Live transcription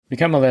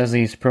Become a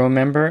Leslie's Pro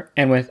member,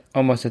 and with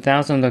almost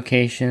 1,000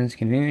 locations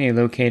conveniently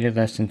located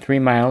less than 3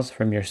 miles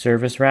from your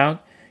service route,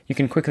 you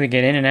can quickly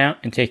get in and out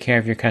and take care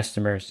of your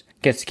customers.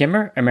 Get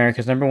Skimmer,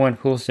 America's #1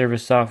 pool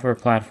service software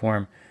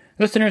platform.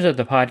 Listeners of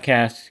the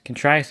podcast can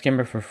try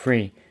Skimmer for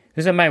free.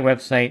 Visit my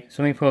website,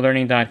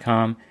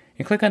 swimmingpoollearning.com,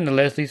 and click on the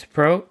Leslie's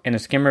Pro and the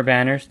Skimmer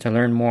banners to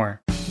learn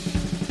more.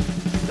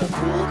 The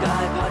Pool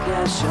Guy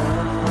Podcast Show.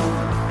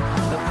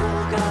 The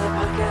Pool Guy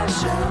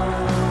Podcast Show.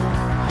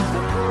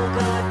 The Pool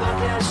Guy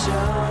Podcast Show.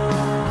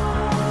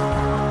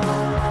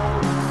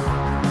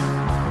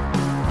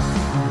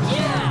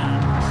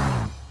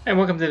 Yeah! And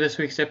welcome to this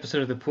week's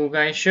episode of the Pool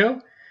Guy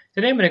Show.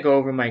 Today I'm going to go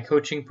over my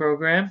coaching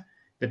program,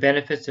 the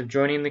benefits of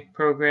joining the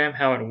program,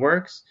 how it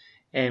works,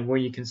 and where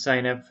you can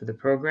sign up for the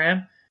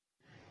program.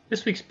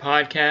 This week's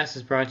podcast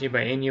is brought to you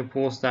by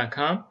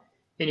InyoPools.com.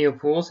 Inyo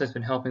Pools has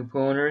been helping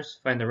pool owners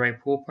find the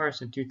right pool parts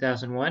since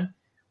 2001.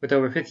 With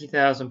over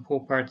 50,000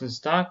 pool parts in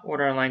stock,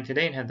 order online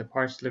today and have the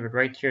parts delivered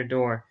right to your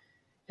door.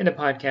 And the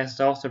podcast is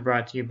also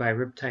brought to you by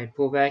Riptide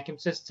Pool Vacuum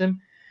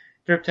System.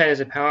 Riptide is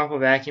a powerful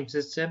vacuum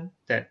system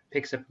that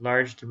picks up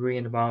large debris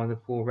in the bottom of the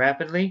pool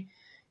rapidly.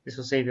 This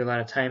will save you a lot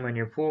of time on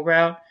your pool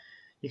route.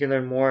 You can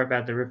learn more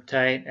about the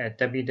Riptide at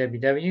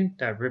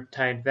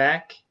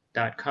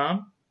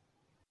www.riptidevac.com.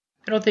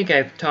 I don't think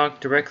I've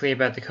talked directly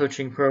about the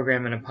coaching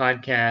program in a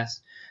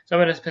podcast, so I'm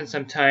going to spend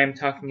some time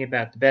talking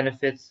about the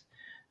benefits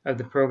of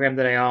the program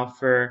that I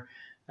offer.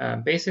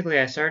 Basically,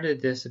 I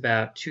started this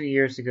about 2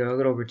 years ago, a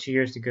little over 2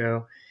 years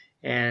ago,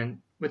 and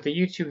with the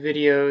YouTube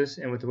videos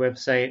and with the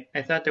website,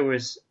 I thought there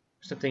was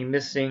something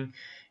missing,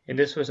 and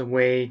this was a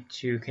way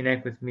to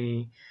connect with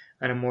me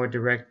on a more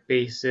direct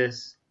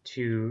basis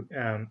to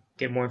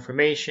get more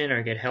information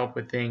or get help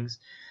with things.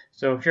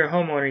 So if you're a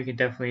homeowner, you can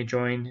definitely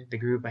join the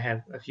group. I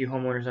have a few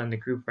homeowners on the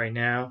group right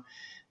now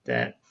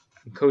that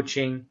I'm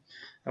coaching.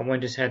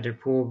 One just had their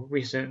pool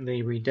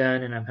recently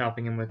redone, and I'm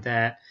helping them with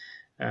that.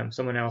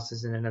 Someone else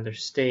is in another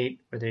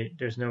state where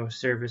there's no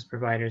service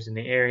providers in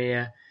the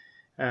area.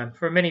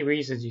 For many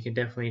reasons, you can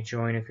definitely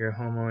join if you're a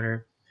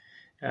homeowner.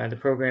 The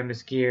program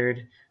is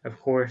geared, of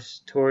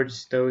course,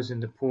 towards those in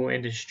the pool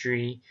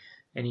industry,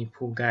 any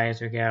pool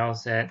guys or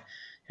gals that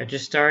have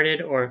just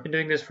started or have been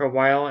doing this for a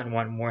while and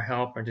want more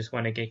help or just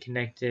want to get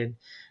connected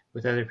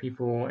with other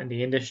people in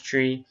the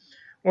industry,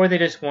 or they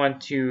just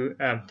want to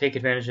take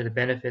advantage of the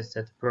benefits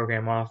that the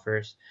program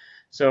offers.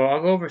 So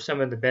I'll go over some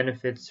of the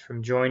benefits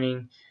from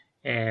joining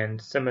and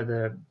some of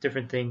the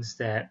different things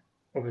that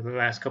over the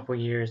last couple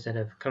of years that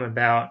have come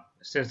about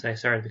since I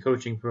started the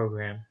coaching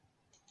program.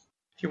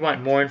 If you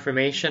want more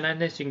information on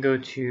this, you can go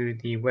to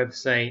the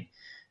website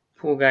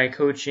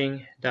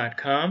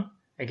poolguycoaching.com.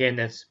 Again,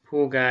 that's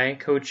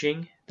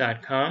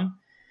poolguycoaching.com.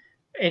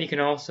 And you can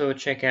also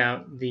check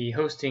out the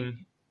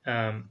hosting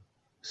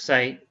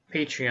site,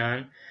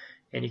 Patreon,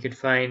 and you can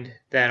find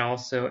that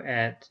also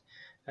at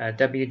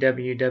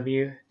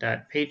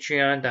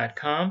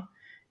www.patreon.com.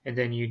 And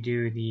then you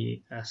do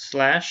the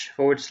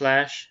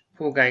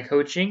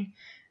 //poolguycoaching.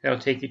 That'll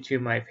take you to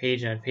my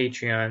page on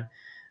Patreon.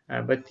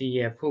 But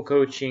the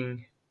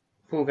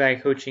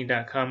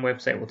poolguycoaching.com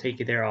website will take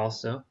you there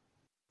also.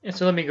 And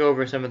so let me go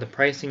over some of the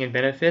pricing and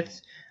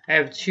benefits. I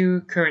have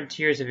 2 current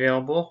tiers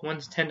available.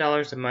 One's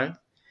 $10 a month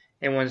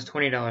and one's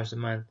 $20 a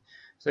month.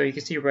 So you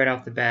can see right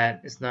off the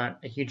bat, it's not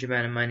a huge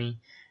amount of money.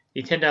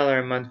 The $10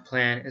 a month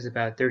plan is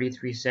about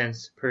 33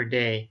 cents per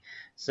day.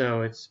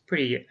 So I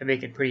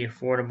make it pretty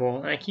affordable.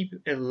 And I keep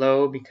it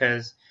low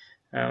because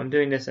I'm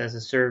doing this as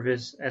a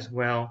service as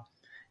well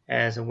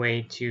as a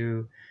way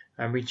to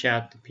reach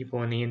out to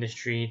people in the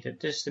industry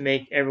just to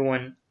make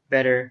everyone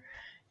better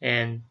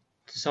and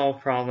to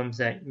solve problems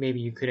that maybe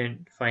you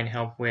couldn't find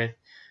help with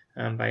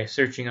by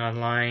searching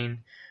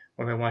online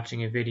or by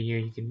watching a video.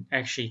 You can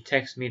actually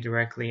text me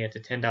directly at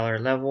the $10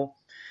 level,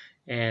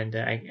 and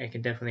I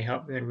can definitely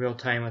help you in real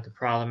time with the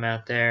problem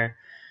out there.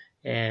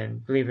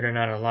 And believe it or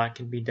not, a lot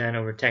can be done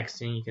over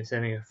texting. You can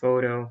send me a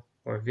photo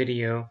or a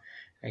video.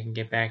 I can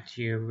get back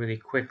to you really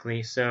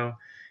quickly. So,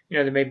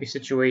 there may be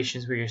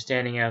situations where you're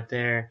standing out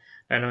there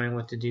not knowing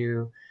what to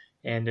do,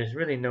 and there's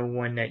really no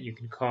one that you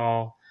can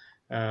call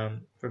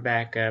for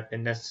backup,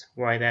 and that's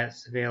why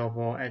that's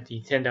available at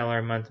the $10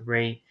 a month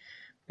rate.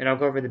 And I'll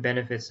go over the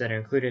benefits that are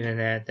included in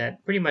that.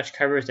 That pretty much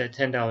covers that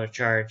 $10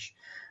 charge.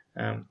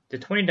 The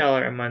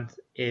 $20 a month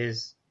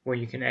is where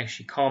you can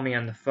actually call me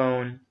on the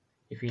phone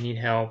if you need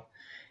help.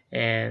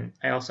 And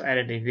I also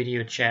added a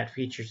video chat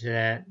feature to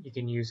that. You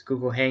can use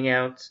Google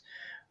Hangouts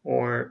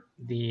or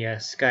the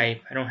Skype.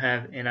 I don't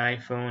have an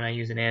iPhone. I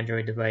use an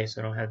Android device,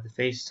 so I don't have the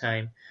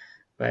FaceTime.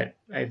 But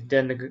I've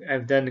done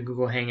the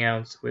Google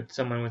Hangouts with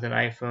someone with an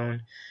iPhone.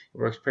 It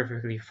works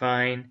perfectly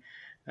fine.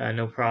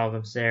 No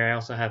problems there. I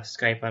also have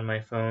Skype on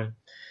my phone.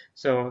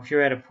 So if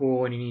you're at a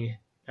pool and you need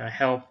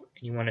help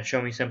and you want to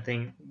show me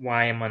something while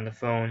I'm on the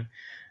phone,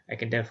 I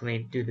can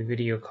definitely do the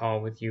video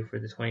call with you for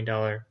the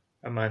 $20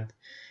 a month.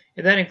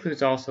 And that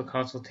includes also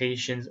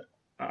consultations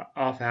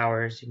off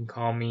hours. You can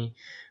call me.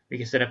 We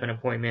can set up an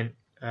appointment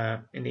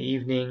in the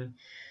evening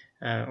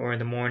or in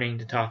the morning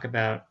to talk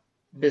about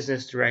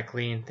business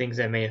directly and things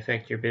that may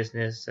affect your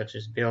business, such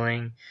as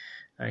billing,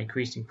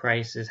 increasing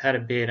prices, how to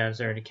bid on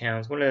certain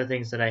accounts. One of the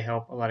things that I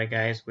help a lot of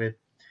guys with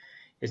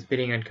is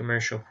bidding on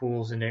commercial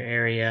pools in their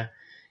area,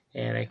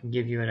 and I can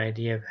give you an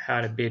idea of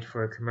how to bid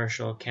for a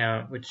commercial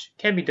account, which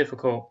can be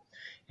difficult,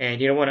 and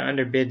you don't want to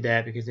underbid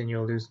that because then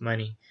you'll lose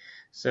money.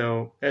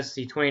 So that's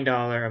the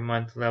 $20 a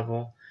month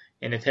level,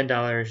 and the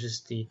 $10 is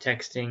just the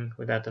texting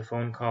without the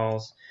phone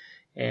calls.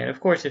 And of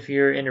course, if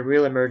you're in a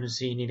real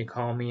emergency, you need to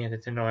call me at the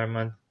 $10 a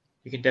month,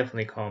 you can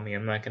definitely call me.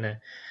 I'm not going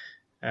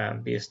to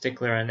be a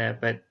stickler on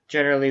that, but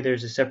generally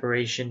there's a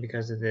separation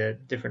because of the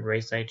different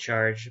rates I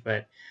charge.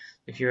 But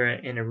if you're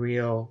in a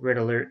real red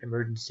alert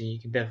emergency, you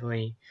can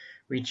definitely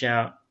reach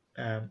out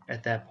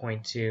at that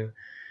point too.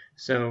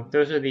 So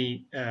those are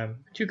the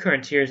two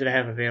current tiers that I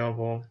have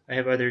available. I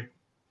have other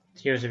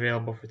tiers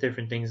available for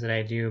different things that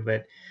I do,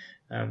 but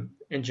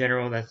in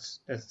general, that's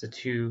the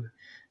two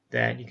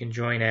that you can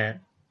join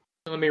at.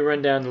 So let me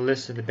run down the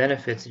list of the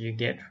benefits that you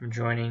get from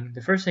joining.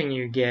 The first thing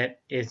you get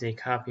is a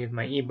copy of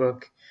my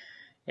ebook,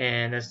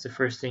 and that's the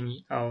first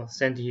thing I'll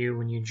send to you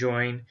when you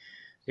join.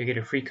 You get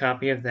a free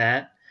copy of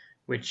that,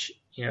 which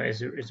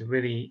is a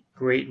really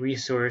great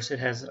resource. It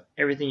has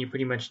everything you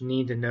pretty much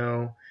need to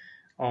know,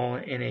 all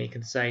in a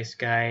concise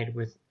guide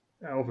with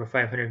over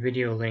 500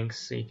 video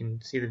links, so you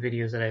can see the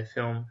videos that I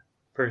film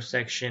per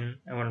section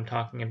and what I'm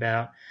talking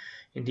about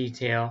in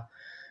detail.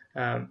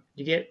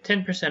 You get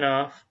 10%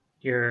 off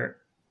your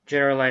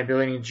general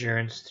liability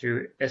insurance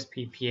through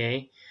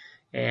SPPA,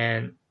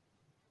 and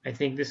I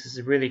think this is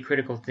a really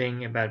critical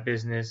thing about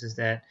business, is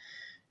that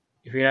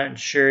if you're not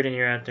insured and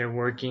you're out there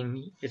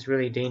working, it's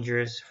really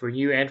dangerous for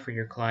you and for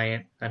your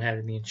client not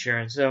having the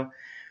insurance. So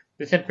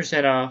the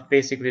 10% off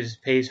basically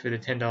just pays for the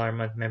 $10 a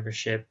month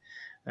membership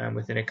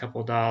within a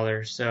couple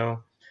dollars.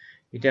 So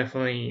you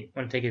definitely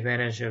want to take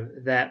advantage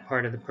of that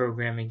part of the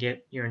program and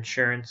get your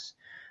insurance.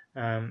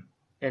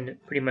 And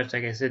pretty much,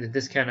 like I said, the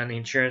discount on the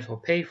insurance will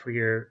pay for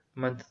your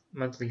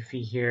monthly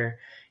fee here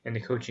in the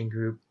coaching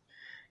group.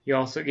 You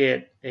also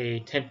get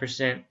a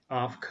 10%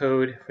 off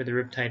code for the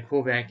Riptide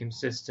Pool Vacuum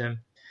System,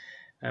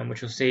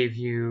 which will save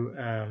you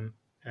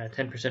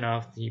 10%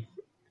 off the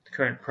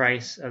current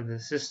price of the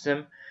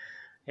system,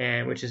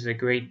 and which is a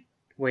great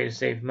way to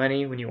save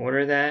money when you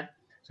order that.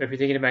 So if you're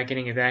thinking about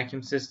getting a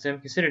vacuum system,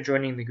 consider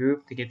joining the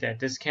group to get that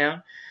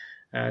discount.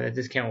 That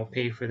discount will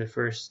pay for the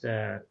first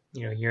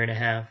year and a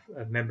half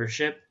of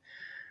membership.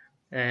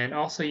 And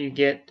also you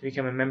get to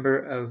become a member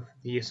of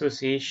the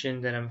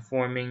association that I'm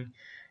forming,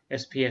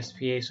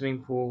 SPSPA,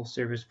 Swimming Pool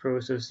Service Pro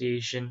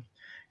Association.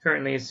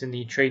 Currently it's in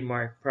the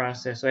trademark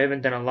process, so I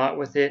haven't done a lot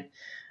with it.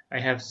 I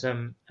have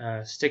some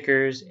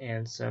stickers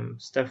and some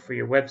stuff for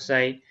your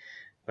website,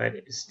 but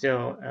it's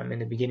still in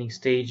the beginning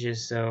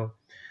stages, so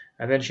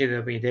eventually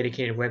there'll be a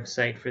dedicated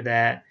website for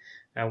that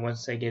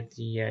once I get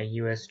the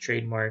U.S.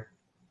 Trademark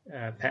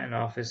Patent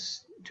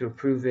Office to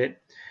approve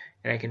it,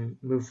 and I can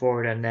move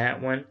forward on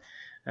that one.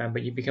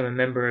 But you become a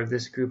member of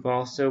this group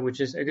also,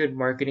 which is a good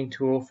marketing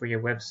tool for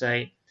your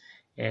website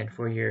and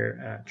for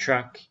your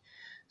truck.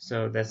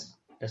 So that's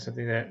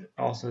something that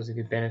also is a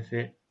good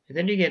benefit. And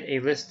then you get a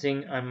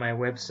listing on my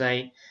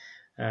website.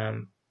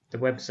 The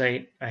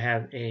website, I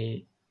have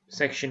a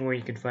section where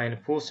you can find a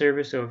pool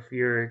service. So if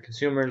you're a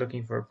consumer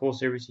looking for a pool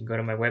service, you can go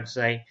to my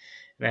website,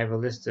 and I have a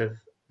list of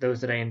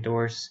those that I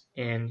endorse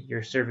in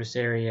your service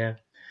area.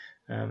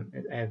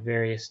 I have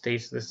various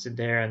states listed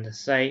there on the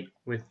site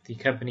with the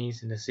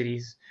companies and the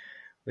cities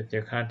with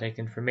their contact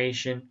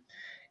information.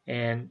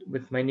 And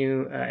with my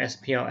new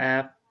SPL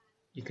app,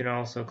 you can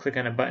also click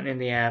on a button in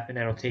the app, and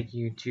that'll take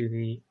you to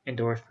the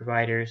endorsed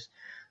providers.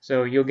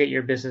 So you'll get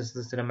your business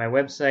listed on my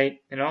website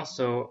and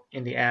also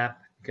in the app,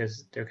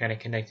 because they're kind of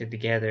connected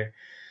together.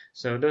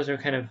 So those are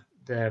kind of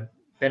the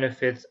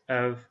benefits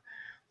of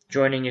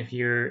joining if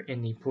you're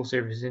in the pool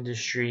service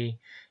industry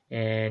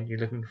and you're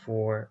looking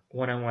for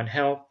one-on-one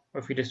help, or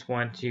if you just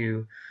want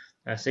to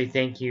say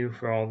thank you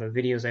for all the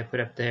videos I put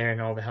up there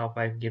and all the help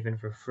I've given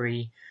for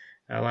free.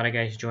 A lot of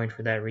guys joined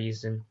for that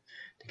reason,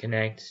 to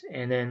connect.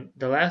 And then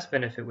the last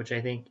benefit, which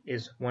I think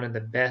is one of the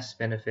best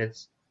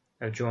benefits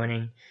of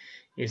joining,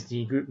 is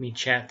the GroupMe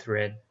chat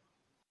thread.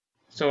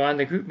 So on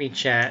the GroupMe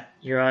chat,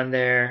 you're on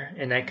there,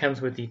 and that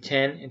comes with the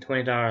 $10 and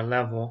 $20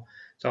 level.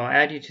 So I'll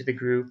add you to the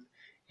group,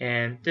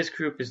 and this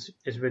group is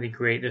really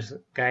great. There's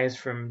guys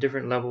from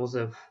different levels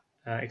of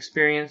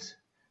experience,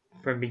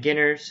 from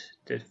beginners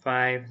to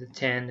 5 to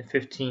 10 to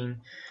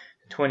 15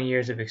 to 20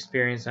 years of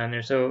experience on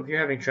there. So if you're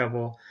having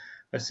trouble,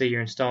 let's say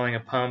you're installing a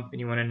pump and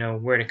you want to know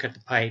where to cut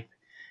the pipe,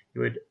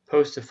 you would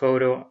post a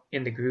photo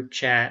in the group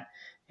chat,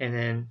 and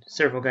then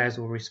several guys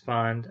will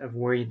respond of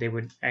where they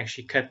would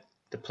actually cut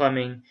the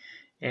plumbing,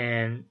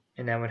 and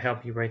that would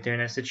help you right there in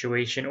that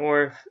situation.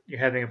 Or if you're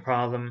having a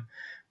problem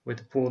with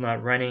the pool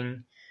not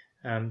running,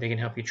 they can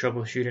help you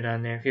troubleshoot it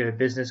on there if you have a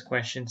business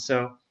question.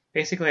 So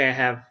basically I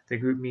have the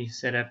GroupMe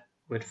set up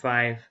with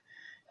 5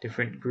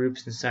 different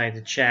groups inside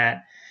the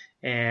chat,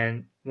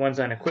 and one's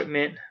on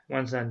equipment,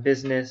 one's on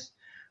business,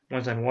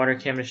 one's on water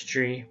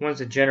chemistry,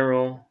 one's a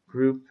general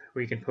group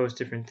where you can post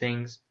different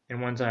things, and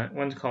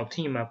one's called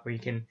Team Up, where you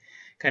can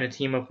kind of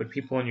team up with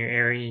people in your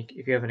area.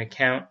 If you have an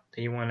account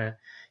that you want to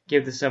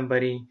give to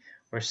somebody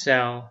or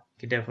sell,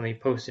 you can definitely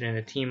post it in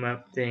the team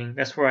up thing.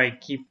 That's where I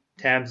keep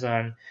tabs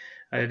on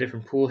the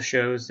different pool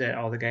shows that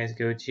all the guys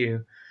go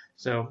to.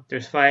 So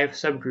there's 5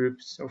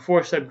 subgroups or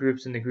 4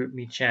 subgroups in the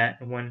GroupMe chat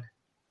and 1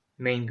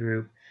 main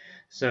group.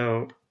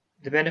 So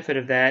the benefit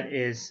of that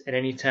is at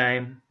any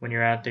time when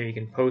you're out there, you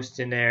can post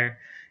in there,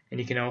 and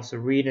you can also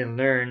read and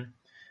learn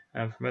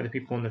from other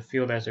people in the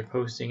field as they're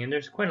posting. And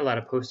there's quite a lot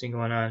of posting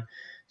going on.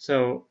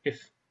 So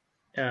if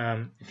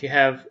you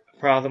have a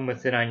problem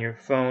with it on your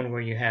phone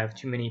where you have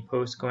too many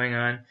posts going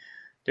on,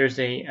 there's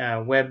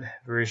a web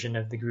version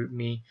of the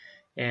GroupMe,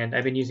 and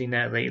I've been using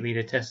that lately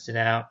to test it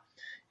out.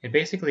 And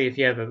basically, if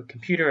you have a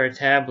computer or a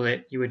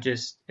tablet, you would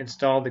just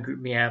install the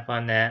GroupMe app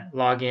on that,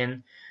 log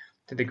in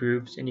to the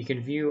groups, and you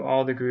can view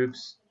all the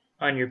groups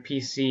on your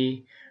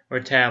PC or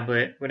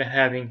tablet without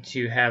having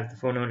to have the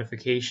phone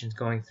notifications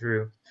going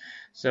through.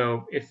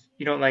 So if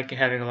you don't like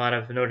having a lot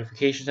of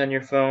notifications on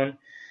your phone,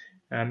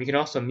 you can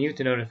also mute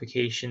the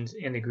notifications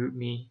in the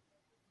GroupMe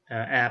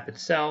app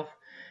itself,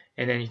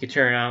 and then you can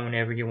turn it on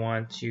whenever you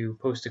want to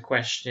post a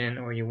question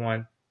or you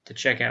want to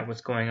check out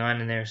what's going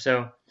on in there.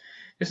 So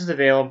this is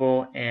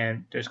available,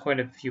 and there's quite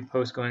a few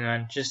posts going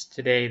on. Just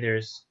today,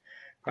 there's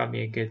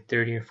probably a good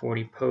 30 or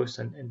 40 posts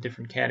in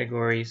different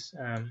categories.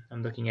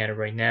 I'm looking at it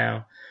right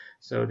now.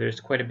 So there's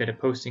quite a bit of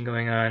posting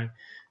going on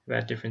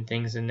about different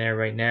things in there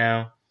right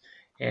now.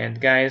 And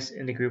the guys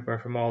in the group are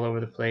from all over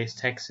the place: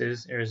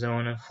 Texas,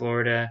 Arizona,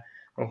 Florida,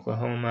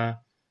 Oklahoma,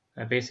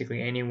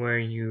 basically anywhere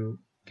you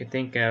can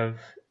think of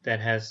that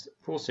has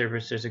pool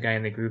service, there's a guy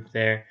in the group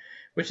there,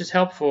 which is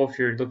helpful if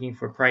you're looking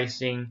for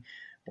pricing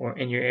or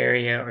in your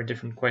area or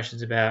different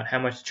questions about how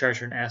much to charge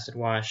for an acid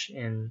wash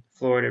in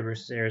Florida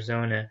versus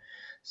Arizona.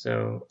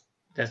 So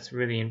that's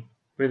really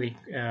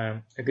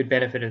a good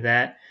benefit of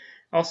that.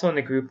 Also in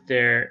the group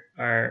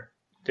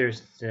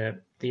there's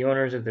the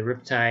owners of the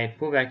Riptide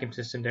pool vacuum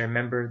system. They're a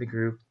member of the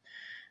group.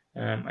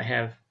 I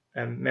have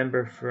a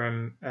member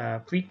from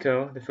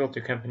Pleatco, the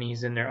filter company.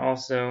 He's in there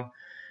also.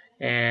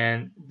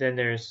 And then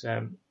there's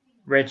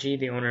Reggie,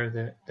 the owner of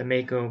the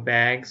Mako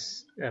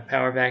bags,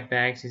 power vac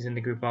bags. He's in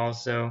the group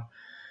also.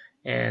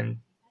 And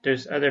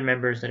there's other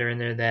members that are in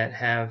there that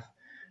have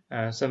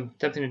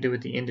something to do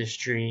with the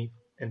industry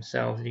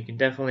themselves. And you can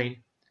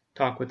definitely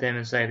talk with them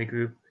inside the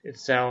group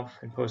itself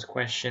and post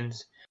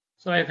questions.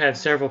 So I've had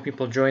several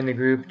people join the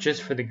group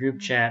just for the group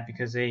chat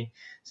because they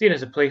see it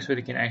as a place where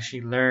they can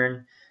actually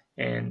learn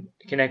and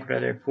connect with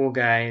other pool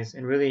guys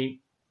and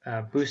really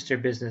boost their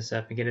business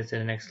up and get it to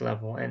the next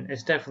level. And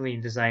it's definitely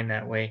designed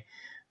that way.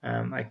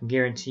 I can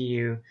guarantee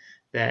you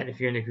that if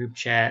you're in the group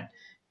chat,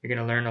 you're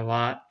going to learn a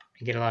lot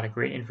and get a lot of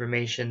great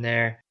information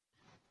there.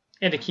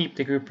 And to keep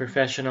the group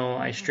professional,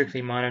 I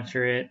strictly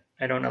monitor it.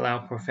 I don't allow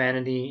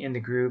profanity in the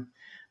group.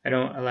 I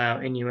don't allow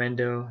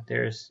innuendo.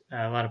 There's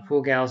a lot of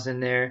pool gals in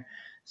there.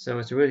 So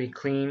it's a really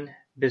clean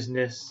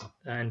business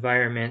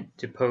environment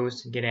to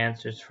post and get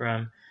answers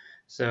from.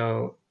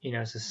 So,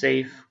 it's a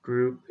safe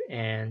group,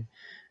 and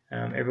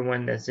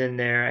everyone that's in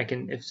there,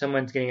 if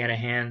someone's getting out of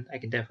hand, I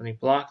can definitely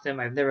block them.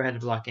 I've never had to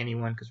block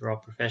anyone because we're all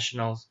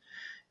professionals.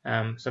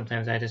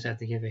 Sometimes I just have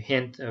to give a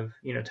hint of,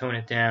 tone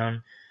it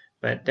down.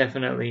 But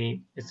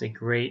definitely it's a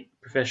great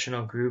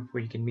professional group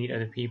where you can meet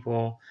other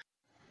people.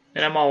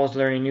 And I'm always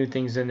learning new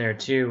things in there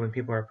too when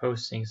people are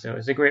posting. So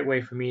it's a great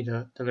way for me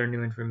to learn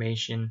new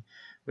information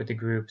with the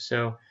group.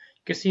 So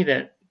you can see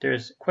that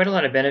there's quite a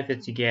lot of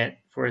benefits you get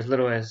for as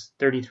little as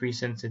 33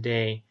 cents a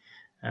day.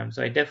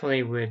 So I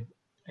definitely would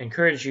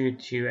encourage you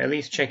to at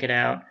least check it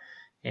out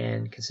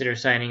and consider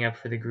signing up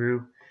for the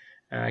group.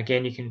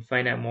 Again, you can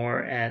find out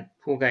more at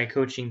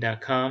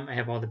poolguycoaching.com. I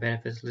have all the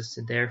benefits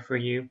listed there for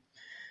you.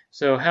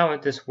 So how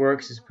this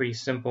works is pretty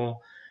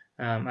simple.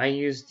 I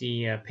use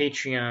the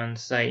Patreon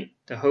site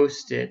to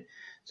host it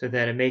so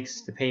that it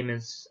makes the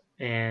payments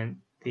and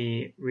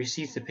the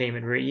receipts of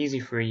payment very easy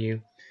for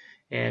you,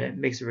 and it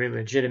makes it really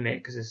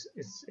legitimate because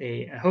it's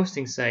a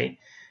hosting site.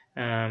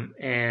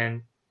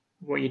 And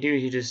what you do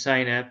is you just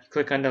sign up,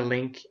 click on the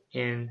link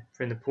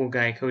from the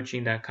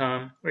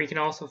poolguycoaching.com, or you can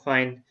also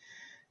find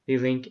the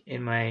link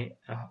in my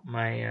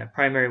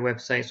primary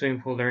website,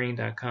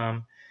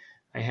 swimmingpoollearning.com.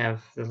 I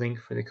have the link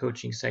for the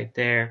coaching site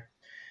there.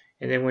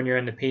 And then when you're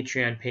on the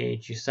Patreon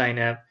page, you sign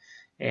up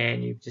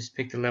and you just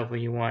pick the level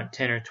you want,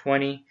 10 or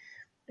 20,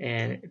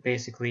 and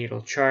basically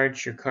it'll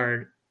charge your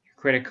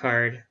credit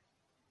card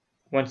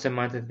once a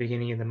month at the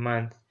beginning of the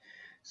month.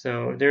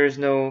 So there is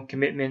no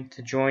commitment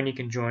to join. You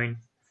can join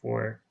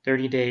for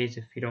 30 days.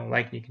 If you don't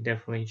like it, you can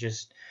definitely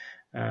just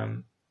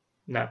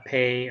not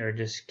pay or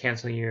just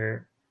cancel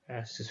your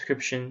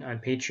subscription on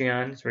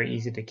Patreon. It's very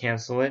easy to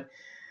cancel it.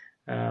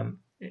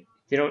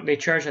 They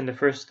charge on the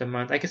first of the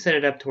month. I can set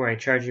it up to where I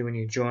charge you when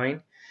you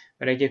join,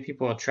 but I give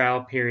people a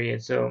trial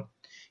period. So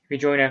if you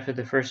join after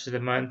the first of the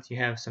month, you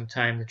have some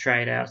time to try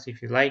it out, see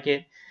if you like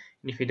it.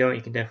 And if you don't,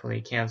 you can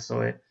definitely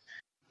cancel it.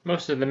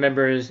 Most of the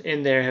members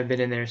in there have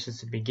been in there since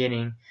the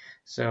beginning.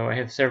 So I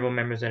have several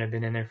members that have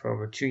been in there for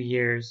over 2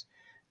 years.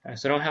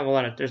 So I don't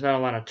have there's not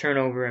a lot of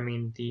turnover. I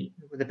mean,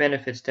 the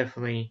benefits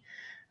definitely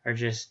are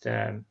just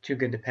too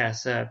good to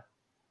pass up.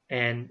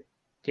 And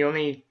the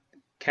only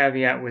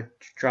caveat with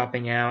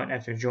dropping out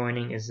after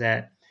joining is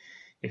that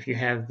if you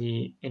have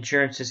the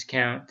insurance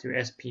discount through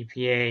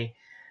SPPA,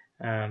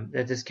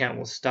 that discount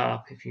will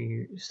stop if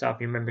you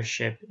stop your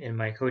membership in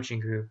my coaching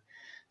group.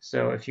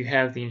 So if you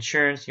have the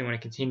insurance, you want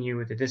to continue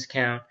with the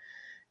discount,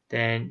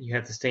 then you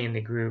have to stay in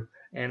the group.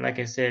 And like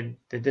I said,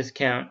 the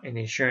discount and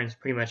the insurance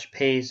pretty much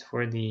pays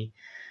for the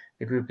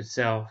group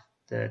itself,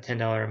 the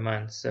 $10 a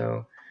month.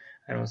 So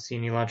I don't see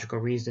any logical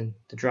reason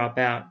to drop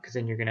out, because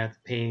then you're going to have to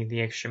pay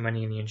the extra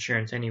money in the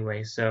insurance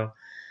anyway. So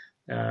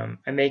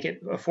I make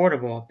it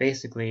affordable.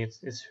 Basically,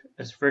 it's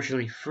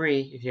virtually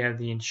free if you have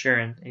the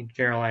insurance and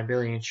general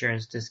liability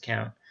insurance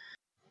discount.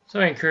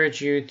 So I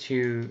encourage you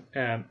to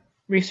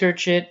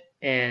research it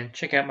and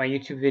check out my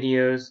YouTube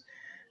videos,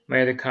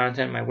 my other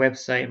content, my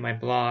website, my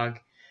blog,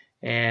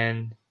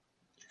 and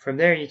from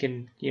there you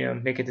can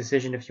make a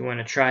decision if you want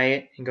to try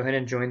it, and go ahead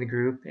and join the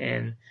group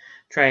and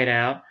try it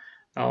out.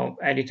 I'll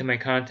add you to my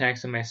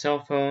contacts on my cell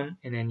phone,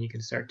 and then you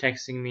can start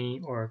texting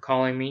me or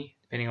calling me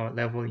depending on what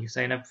level you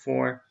sign up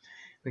for.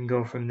 We can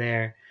go from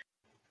there.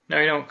 Now,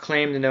 I don't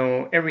claim to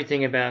know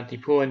everything about the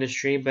pool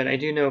industry, but I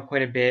do know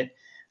quite a bit.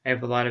 I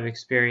have a lot of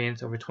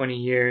experience, over 20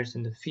 years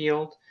in the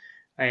field.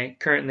 I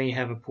currently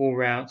have a pool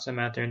route, so I'm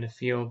out there in the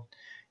field,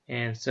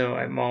 and so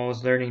I'm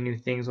always learning new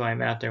things while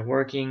I'm out there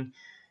working,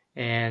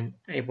 and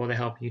able to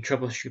help you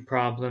troubleshoot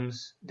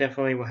problems.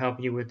 Definitely will help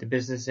you with the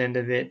business end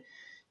of it.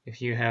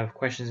 If you have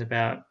questions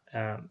about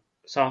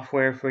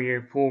software for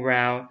your pool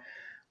route,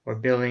 or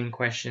billing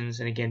questions,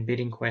 and again,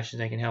 bidding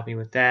questions, I can help you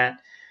with that.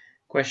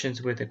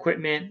 Questions with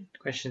equipment,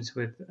 questions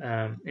with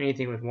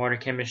anything with water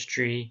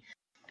chemistry.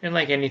 And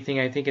like anything,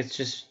 I think it's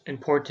just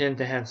important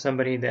to have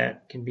somebody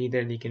that can be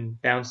there that you can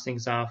bounce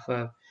things off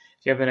of.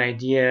 If you have an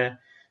idea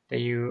that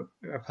you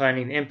are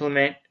planning to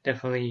implement,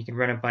 definitely you can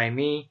run it by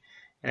me,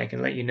 and I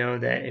can let you know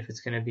that if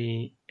it's going to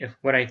be, if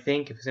what I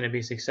think, if it's going to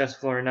be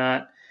successful or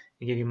not,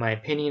 and give you my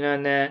opinion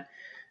on that.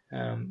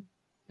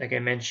 Like I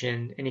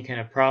mentioned, any kind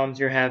of problems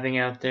you're having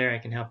out there, I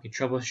can help you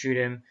troubleshoot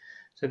them.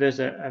 So there's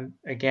a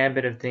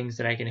gambit of things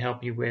that I can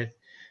help you with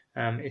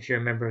if you're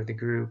a member of the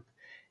group.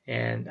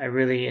 And I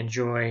really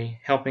enjoy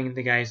helping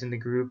the guys in the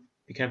group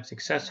become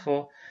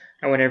successful.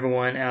 I want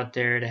everyone out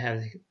there to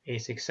have a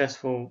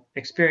successful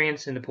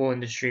experience in the pool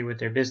industry with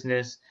their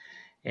business.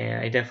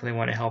 And I definitely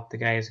want to help the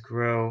guys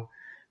grow,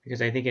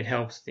 because I think it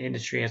helps the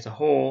industry as a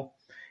whole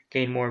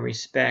gain more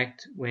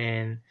respect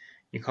when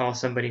you call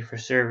somebody for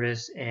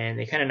service and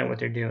they kind of know what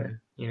they're doing.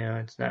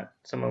 It's not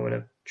someone with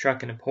a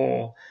truck and a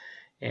pole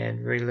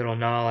and very little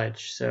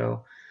knowledge.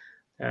 So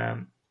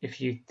if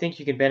you think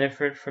you could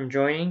benefit from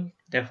joining,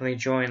 definitely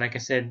join. Like I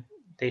said,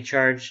 they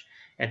charge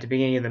at the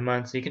beginning of the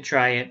month, so you can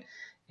try it.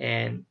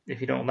 And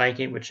if you don't like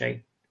it, which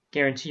I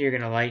guarantee you're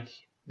going to like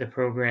the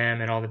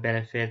program and all the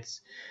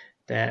benefits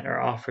that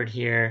are offered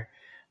here,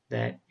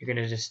 that you're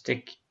going to just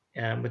stick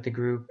with the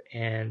group.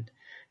 And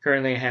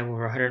currently I have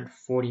over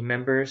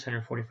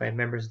 145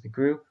 members of the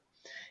group,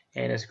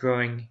 and it's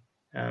growing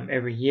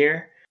every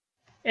year.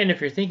 And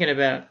if you're thinking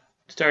about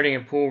starting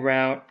a pool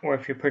route, or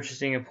if you're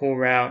purchasing a pool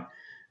route,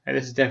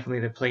 this is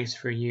definitely the place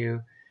for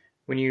you.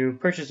 When you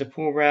purchase a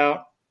pool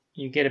route,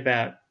 you get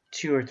about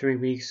 2 or 3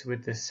 weeks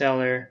with the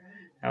seller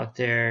out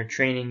there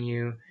training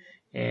you.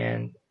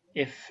 And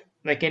if,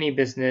 like any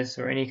business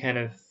or any kind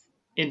of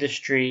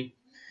industry,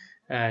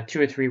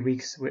 2 or 3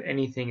 weeks with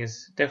anything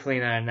is definitely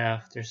not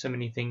enough. There's so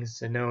many things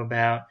to know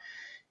about.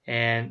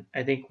 And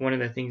I think one of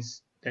the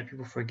things that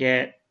people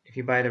forget, if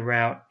you buy the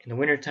route in the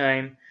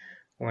wintertime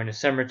or in the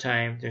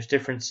summertime, there's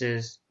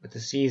differences with the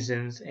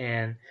seasons.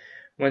 And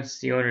once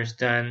the owner's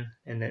done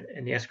and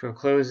the escrow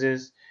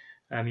closes,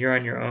 you're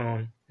on your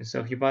own. And so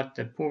if you bought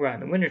the pool route in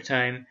the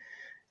wintertime,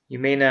 you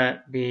may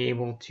not be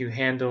able to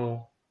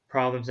handle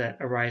problems that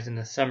arise in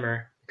the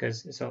summer,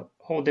 because it's a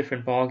whole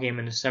different ball game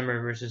in the summer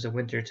versus the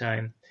winter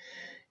time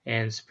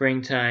and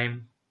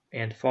springtime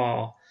and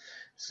fall.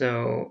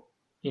 So,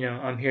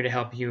 I'm here to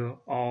help you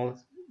all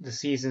the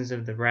seasons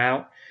of the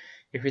route.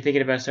 If you're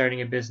thinking about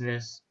starting a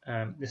business,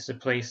 this is a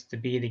place to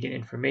be to get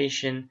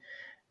information.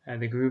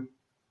 The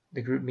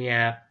GroupMe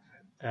app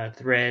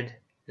thread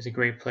is a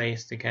great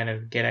place to kind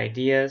of get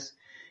ideas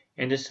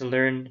and just to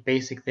learn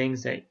basic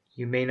things that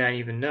you may not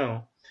even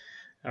know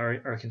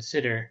or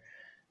consider.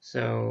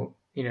 So,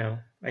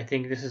 I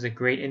think this is a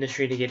great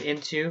industry to get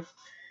into.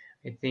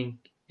 I think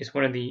it's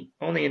one of the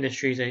only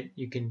industries that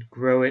you can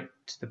grow it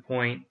to the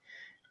point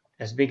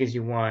as big as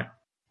you want.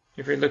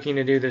 If you're looking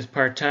to do this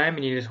part-time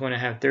and you just want to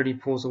have 30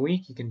 pools a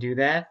week, you can do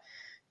that.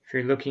 If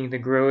you're looking to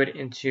grow it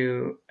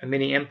into a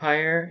mini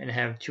empire and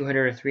have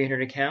 200 or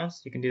 300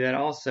 accounts, you can do that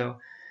also.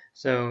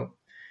 So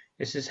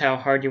this is how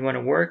hard you want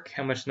to work,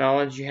 how much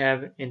knowledge you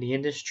have in the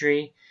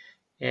industry.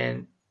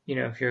 And,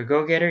 if you're a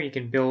go-getter, you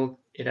can build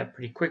it up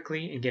pretty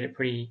quickly and get it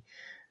pretty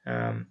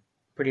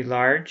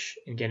large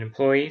and get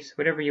employees,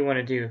 whatever you want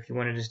to do. If you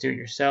want to just do it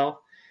yourself,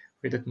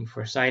 if you're looking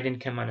for side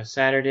income on a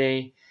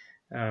Saturday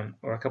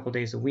or a couple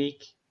days a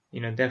week,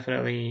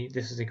 definitely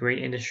this is a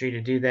great industry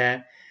to do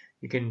that.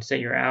 You can set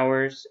your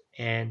hours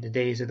and the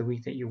days of the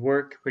week that you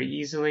work pretty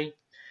easily.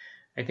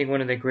 I think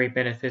one of the great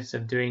benefits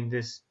of doing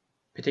this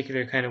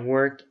particular kind of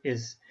work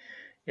is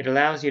it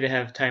allows you to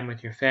have time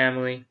with your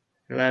family.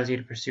 It allows you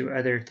to pursue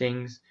other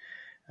things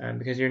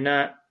because you're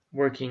not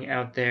working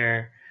out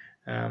there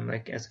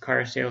like as a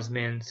car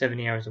salesman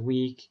 70 hours a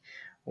week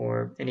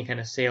or any kind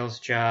of sales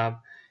job.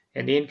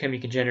 And the income you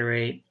can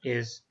generate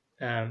is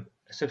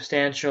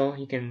substantial.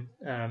 You can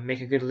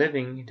make a good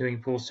living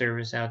doing pool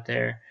service out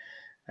there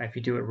if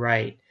you do it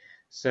right.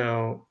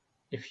 So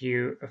if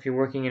you're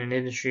working in an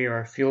industry or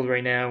a field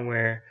right now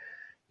where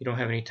you don't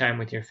have any time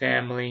with your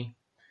family,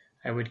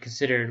 I would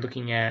consider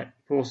looking at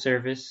pool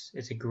service.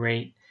 It's a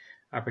great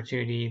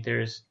opportunity.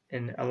 There's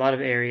in a lot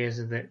of areas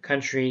of the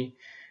country,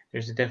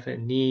 there's a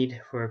definite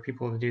need for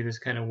people to do this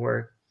kind of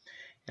work.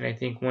 And I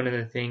think one of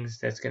the things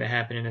that's going to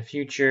happen in the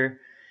future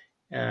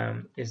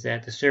is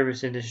that the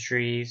service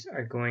industries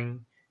are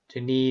going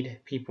to need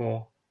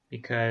people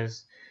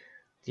because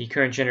the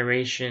current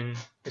generation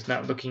is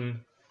not looking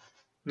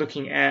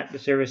at the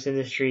service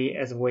industry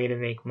as a way to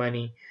make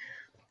money.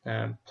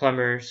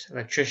 Plumbers,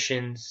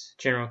 electricians,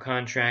 general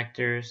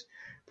contractors,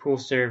 pool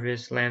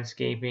service,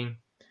 landscaping.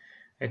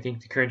 I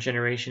think the current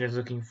generation is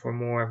looking for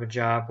more of a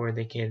job where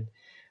they can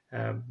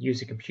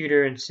use a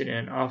computer and sit in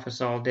an office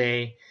all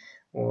day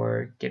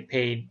or get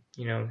paid,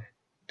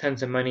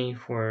 tons of money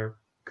for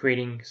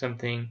creating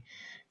something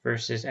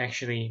versus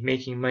actually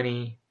making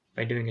money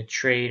by doing a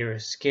trade or a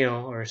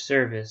skill or a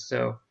service.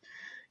 So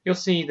you'll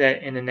see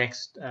that in the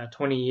next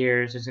 20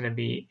 years, there's going to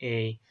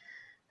be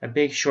a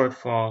big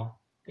shortfall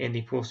in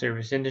the pool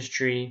service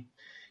industry,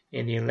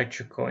 in the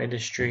electrical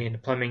industry, in the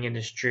plumbing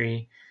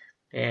industry.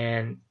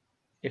 And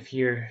if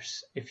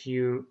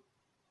you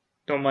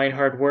don't mind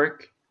hard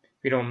work,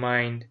 if you don't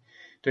mind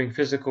doing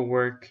physical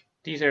work,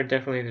 these are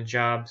definitely the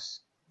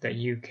jobs that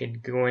you can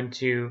go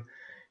into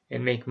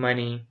and make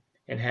money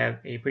and have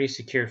a pretty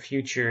secure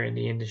future in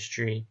the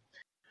industry.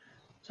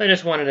 So I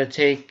just wanted to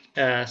take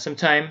some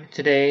time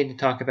today to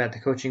talk about the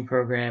coaching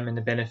program and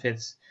the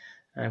benefits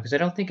because I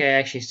don't think I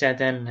actually sat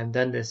down and have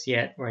done this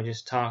yet where I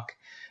just talk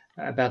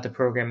about the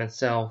program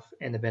itself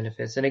and the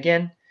benefits. And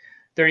again,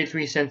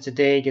 33 cents a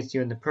day gets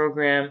you in the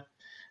program.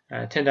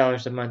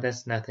 $10 a month,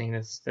 that's nothing.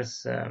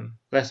 That's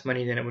less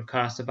money than it would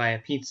cost to buy a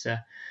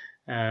pizza.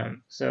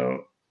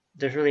 So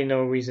there's really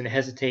no reason to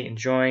hesitate and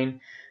join.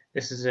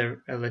 This is a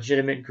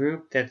legitimate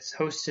group that's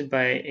hosted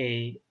by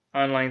a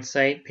online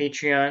site,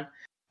 Patreon,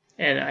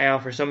 and I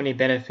offer so many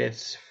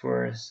benefits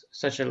for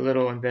such a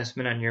little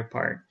investment on your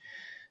part.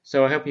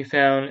 So I hope you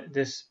found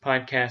this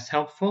podcast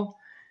helpful.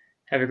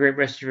 Have a great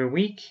rest of your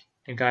week,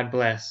 and God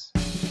bless.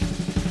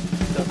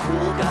 The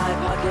Pool Guy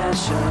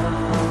Podcast Show.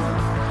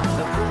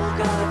 The Pool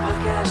Guy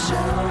Podcast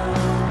Show.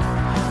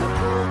 The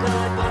Pool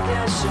Guy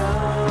Podcast Show.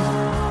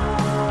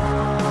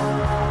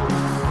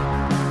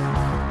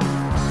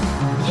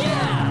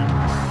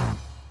 Yeah!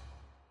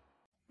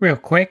 Real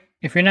quick,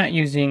 if you're not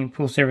using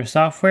pool service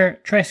software,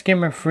 try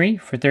Skimmer free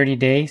for 30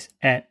 days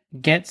at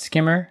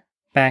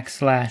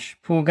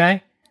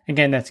getskimmer.com/poolguy.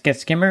 Again, that's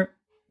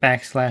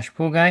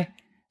getskimmer.com/poolguy.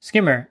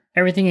 Skimmer,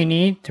 everything you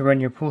need to run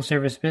your pool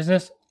service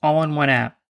business all in one app.